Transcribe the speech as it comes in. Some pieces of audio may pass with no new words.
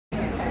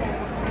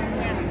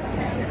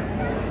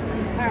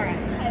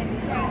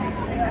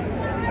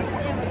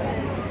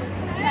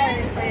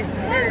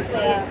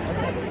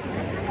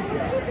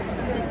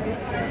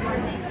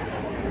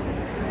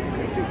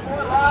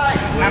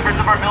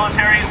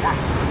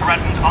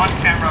threatened on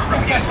camera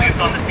repeatedly. It's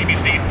on the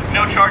CBC.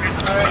 No charges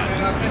of arrest.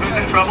 Who's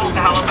in trouble?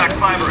 The Halifax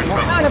Five are in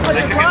trouble.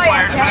 They could get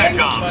fired from their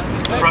jobs.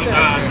 From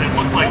it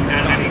looks like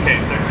in any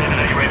case, they're at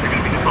any rate they're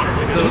going to be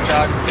dishonorably.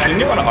 Didn't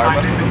you want to arm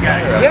wrestle this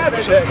guy? Yeah,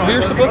 we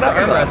were supposed to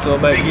arm wrestle,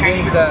 but he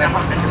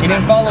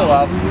didn't follow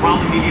up.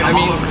 I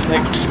mean,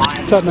 like,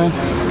 what's up, man?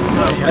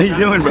 How you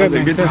doing,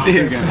 brother? Good to see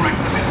you again.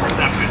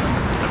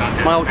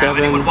 Smile,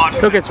 Kevin.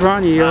 Look, it's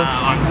Ronnie, yo.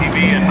 On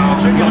TV and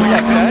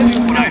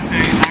when I say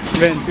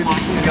Ben, good to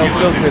see you.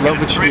 I love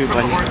what you do,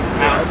 buddy.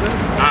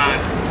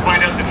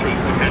 Find out the truth,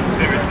 because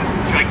there is this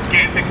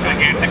gigantic,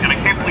 and I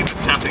can't believe this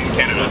is happening in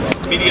Canada,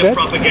 media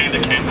propaganda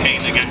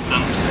campaign against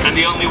them. And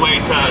the only way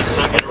to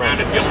get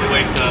around it, the only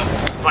way to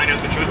find out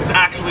the truth is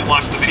actually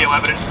watch the video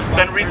evidence,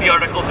 then read the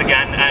articles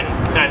again and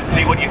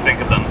see what you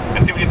think of them.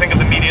 And see what you think of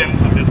the media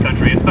of this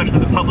country, especially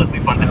the publicly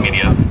funded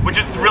media, which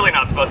is really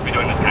not supposed to be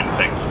doing this kind of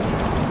thing.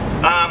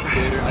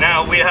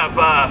 Now we have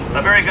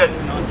a very good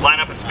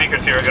lineup of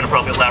speakers here who are going to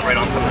probably elaborate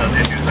on some of those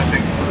issues, I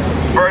think.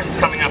 First,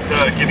 coming up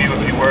to give you a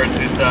few words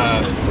is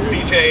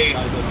BJ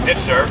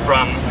Ditcher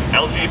from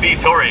LGB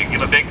Tory.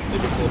 Give a big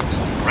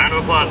round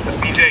of applause to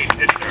BJ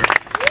Ditcher.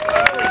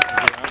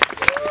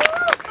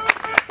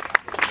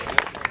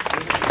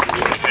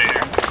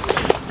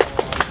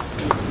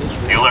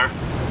 Bueller.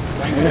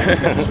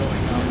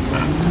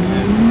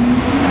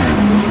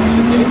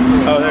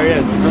 Oh, there he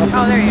is.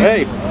 Oh, there he is.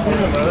 Hey.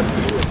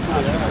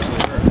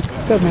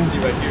 What's up, man?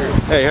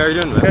 Hey, how are you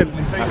doing, man? Good.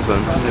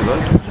 Excellent.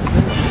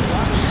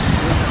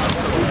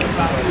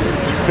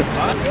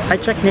 I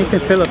checked Nathan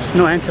Phillips.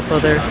 No Antifa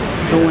there.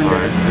 No one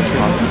there.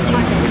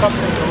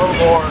 Something a little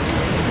more,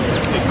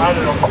 I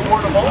don't know,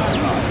 affordable.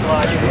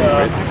 I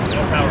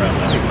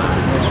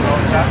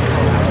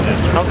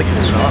don't think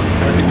he's not.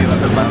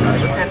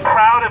 And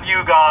proud of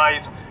you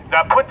guys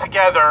that put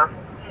together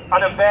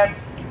an event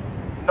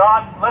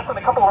not less than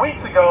a couple of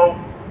weeks ago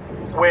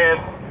with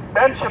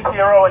Ben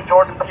Shapiro and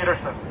Jordan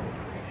Peterson.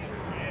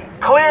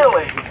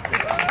 Clearly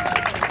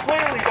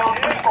those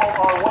people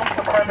are white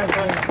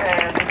supremacists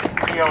and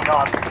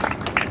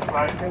neo-Nazis,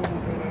 right?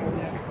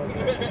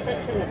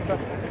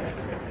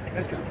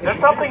 There's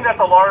something that's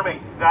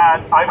alarming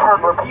that I've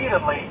heard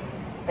repeatedly,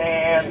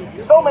 and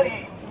so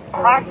many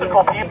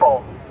practical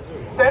people,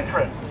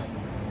 centrists,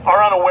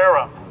 are unaware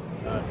of.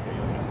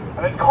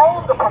 And it's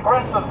called the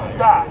progressive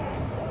stack.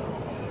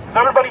 Does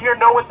everybody here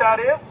know what that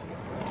is?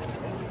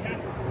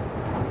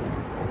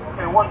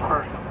 Okay, one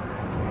person.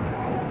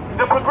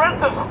 The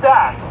progressive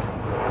stack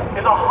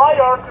is a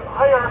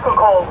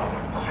hierarchical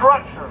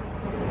structure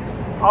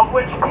of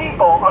which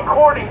people,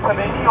 according to the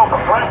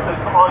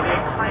neo-progressives on the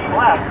extreme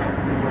left,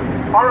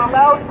 are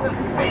allowed to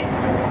speak.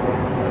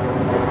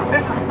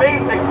 This is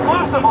based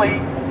exclusively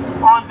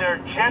on their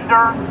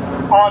gender,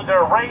 on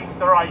their race,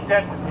 their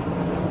identity.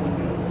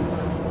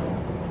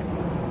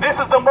 This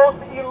is the most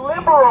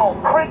illiberal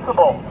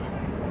principle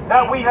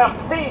that we have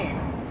seen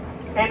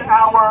in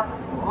our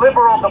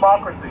liberal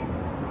democracy.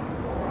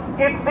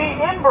 It's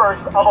the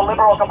inverse of a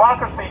liberal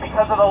democracy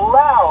because it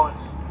allows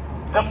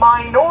the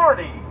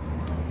minority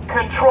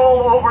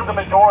control over the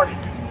majority.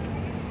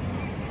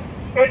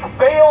 It's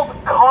veiled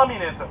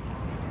communism.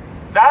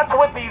 That's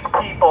what these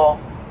people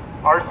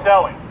are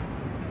selling.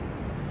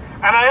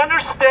 And I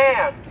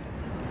understand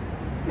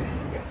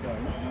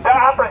the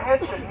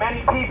apprehension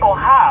many people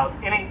have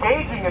in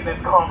engaging in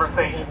this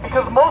conversation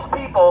because most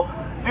people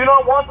do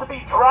not want to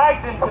be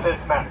dragged into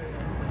this mess.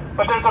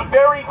 But there's a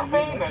very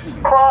famous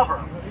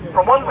proverb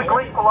from one of the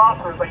Greek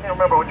philosophers, I can't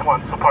remember which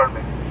one, so pardon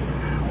me,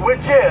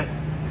 which is,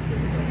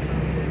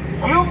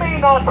 you may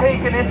not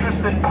take an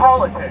interest in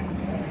politics,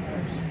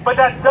 but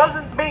that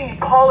doesn't mean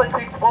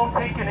politics won't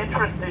take an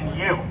interest in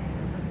you.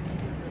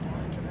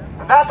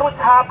 And that's what's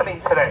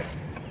happening today.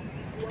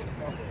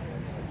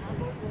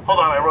 Hold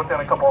on, I wrote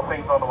down a couple of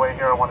things on the way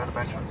here I wanted to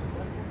mention.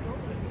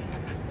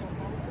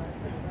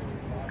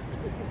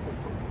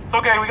 It's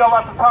okay, we got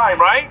lots of time,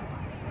 right?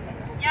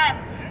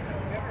 Yes.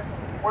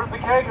 Where's the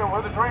kegger?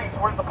 Where's the drinks?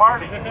 Where's the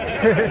party?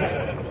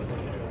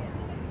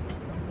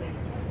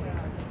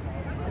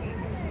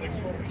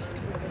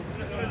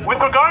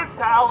 With regards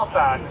to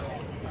Halifax,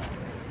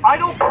 I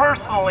don't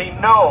personally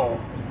know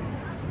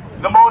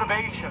the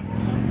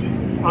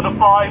motivations of the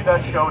 5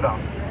 that showed up.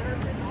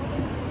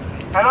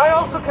 And I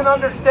also can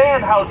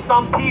understand how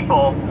some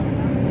people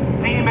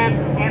deem it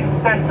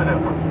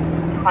insensitive.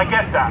 I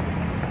get that.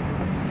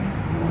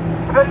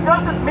 But that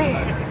doesn't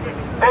mean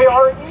they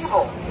are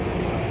evil.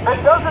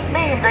 That doesn't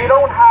mean they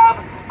don't have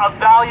a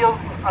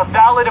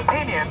valid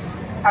opinion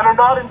and are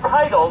not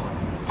entitled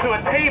to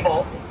a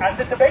table at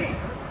the debate.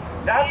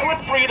 That's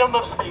what freedom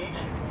of speech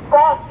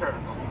fosters,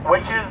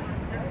 which is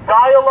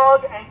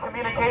dialogue and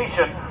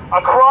communication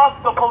across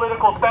the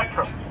political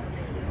spectrum.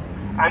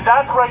 And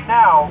that's right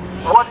now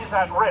what is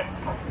at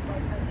risk.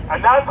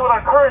 And that's what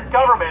our current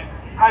government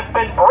has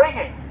been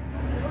bringing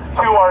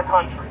to our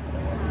country.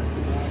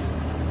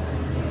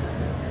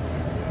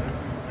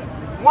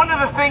 One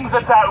of the things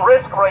that's at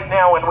risk right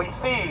now, and we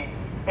see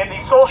in the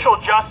social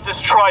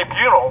justice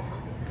tribunals,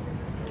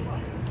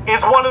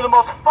 is one of the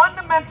most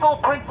fundamental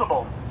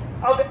principles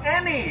of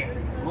any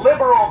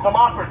liberal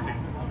democracy.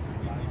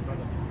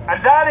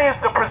 And that is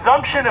the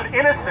presumption of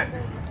innocence.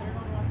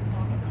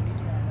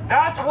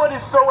 That's what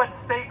is so at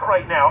stake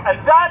right now.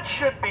 And that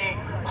should be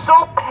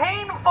so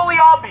painfully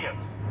obvious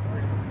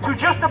to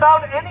just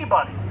about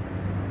anybody.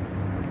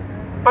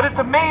 But it's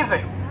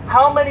amazing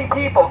how many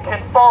people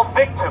can fall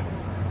victim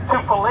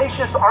to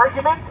fallacious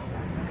arguments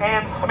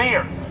and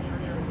smears.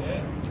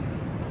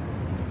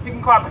 You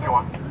can clap if you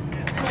want.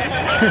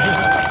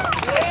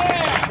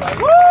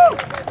 Woo!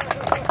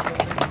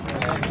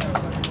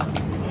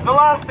 The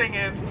last thing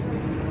is,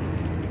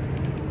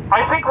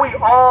 I think we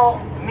all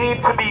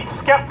need to be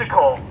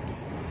skeptical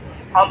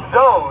of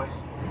those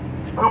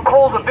who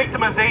pull the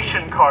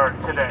victimization card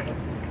today.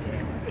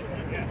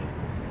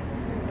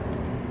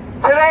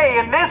 Today,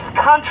 in this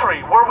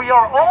country, where we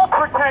are all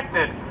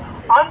protected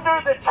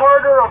under the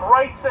Charter of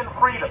Rights and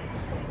Freedoms,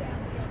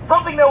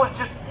 something that was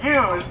just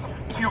used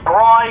to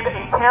bribe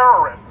a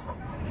terrorist,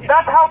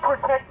 that's how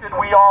protected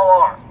we all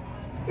are.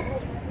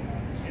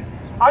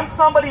 I'm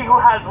somebody who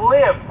has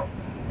lived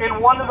in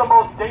one of the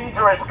most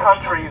dangerous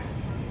countries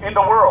in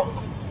the world.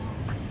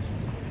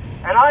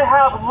 And I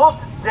have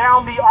looked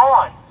down the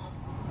odds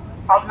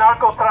of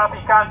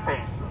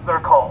narcotraficantes, as they're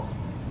called,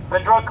 the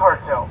drug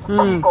cartels,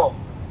 people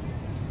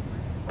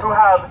who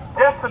have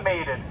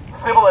decimated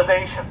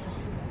civilizations.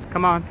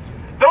 Come on.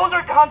 Those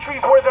are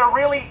countries where there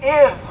really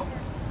is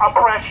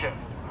oppression,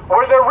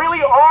 where there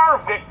really are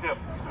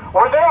victims,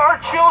 where there are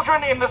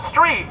children in the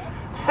street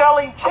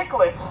selling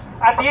chiclets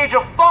at the age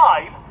of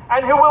 5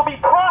 and who will be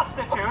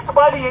prostitutes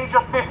by the age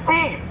of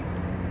 15.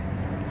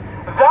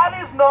 That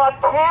is not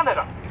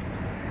Canada.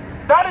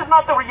 That is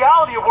not the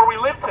reality of where we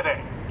live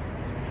today.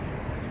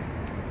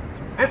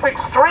 This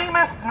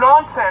extremist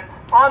nonsense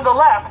on the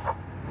left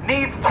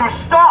needs to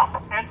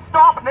stop, and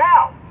stop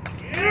now.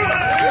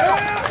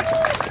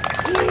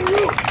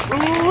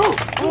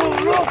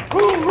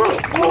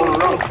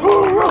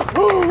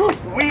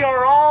 We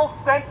are all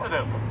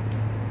sensitive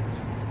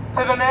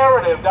to the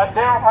narrative that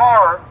there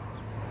are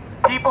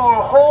people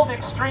who hold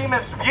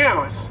extremist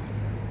views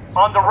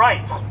on the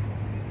right.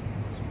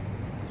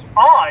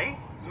 I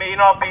may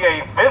not be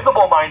a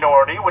visible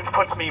minority, which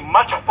puts me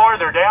much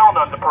farther down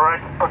on the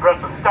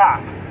progressive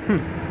stack,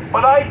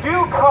 but I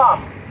do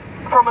come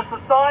from a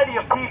society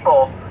of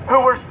people who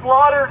were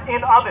slaughtered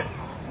in ovens,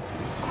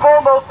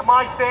 foremost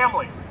my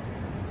family.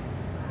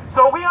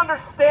 So we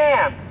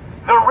understand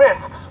the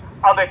risks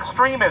of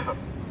extremism.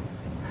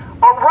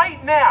 But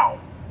right now,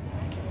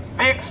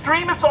 the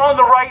extremists on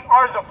the right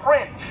are the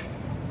fringe.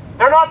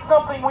 They're not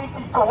something we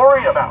need to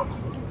worry about.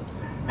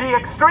 The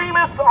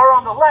extremists are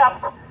on the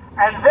left,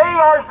 and they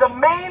are the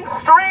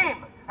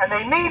mainstream, and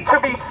they need to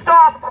be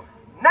stopped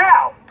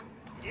now.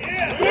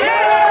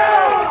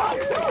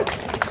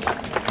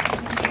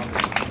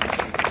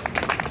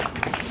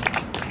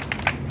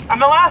 And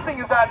the last thing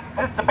is that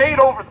this debate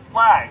over the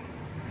flag,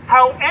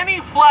 how any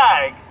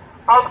flag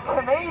of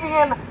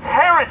Canadian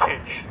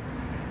heritage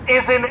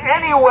is in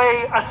any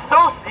way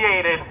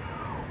associated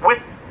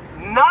with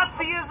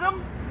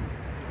Nazism.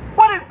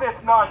 What is this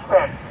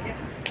nonsense?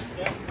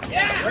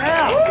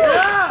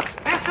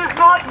 This is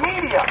not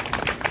media.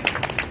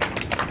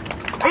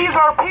 These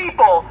are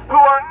people who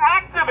are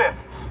activists.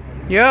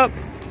 Yep.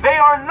 They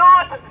are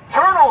not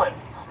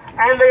journalists,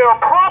 and they are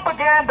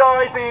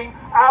propagandizing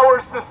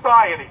our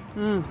society.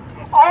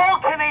 All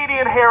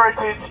Canadian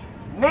heritage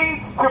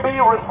needs to be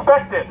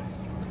respected,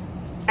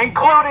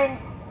 including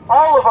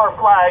all of our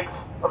flags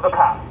of the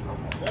past.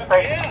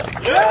 Thank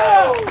you.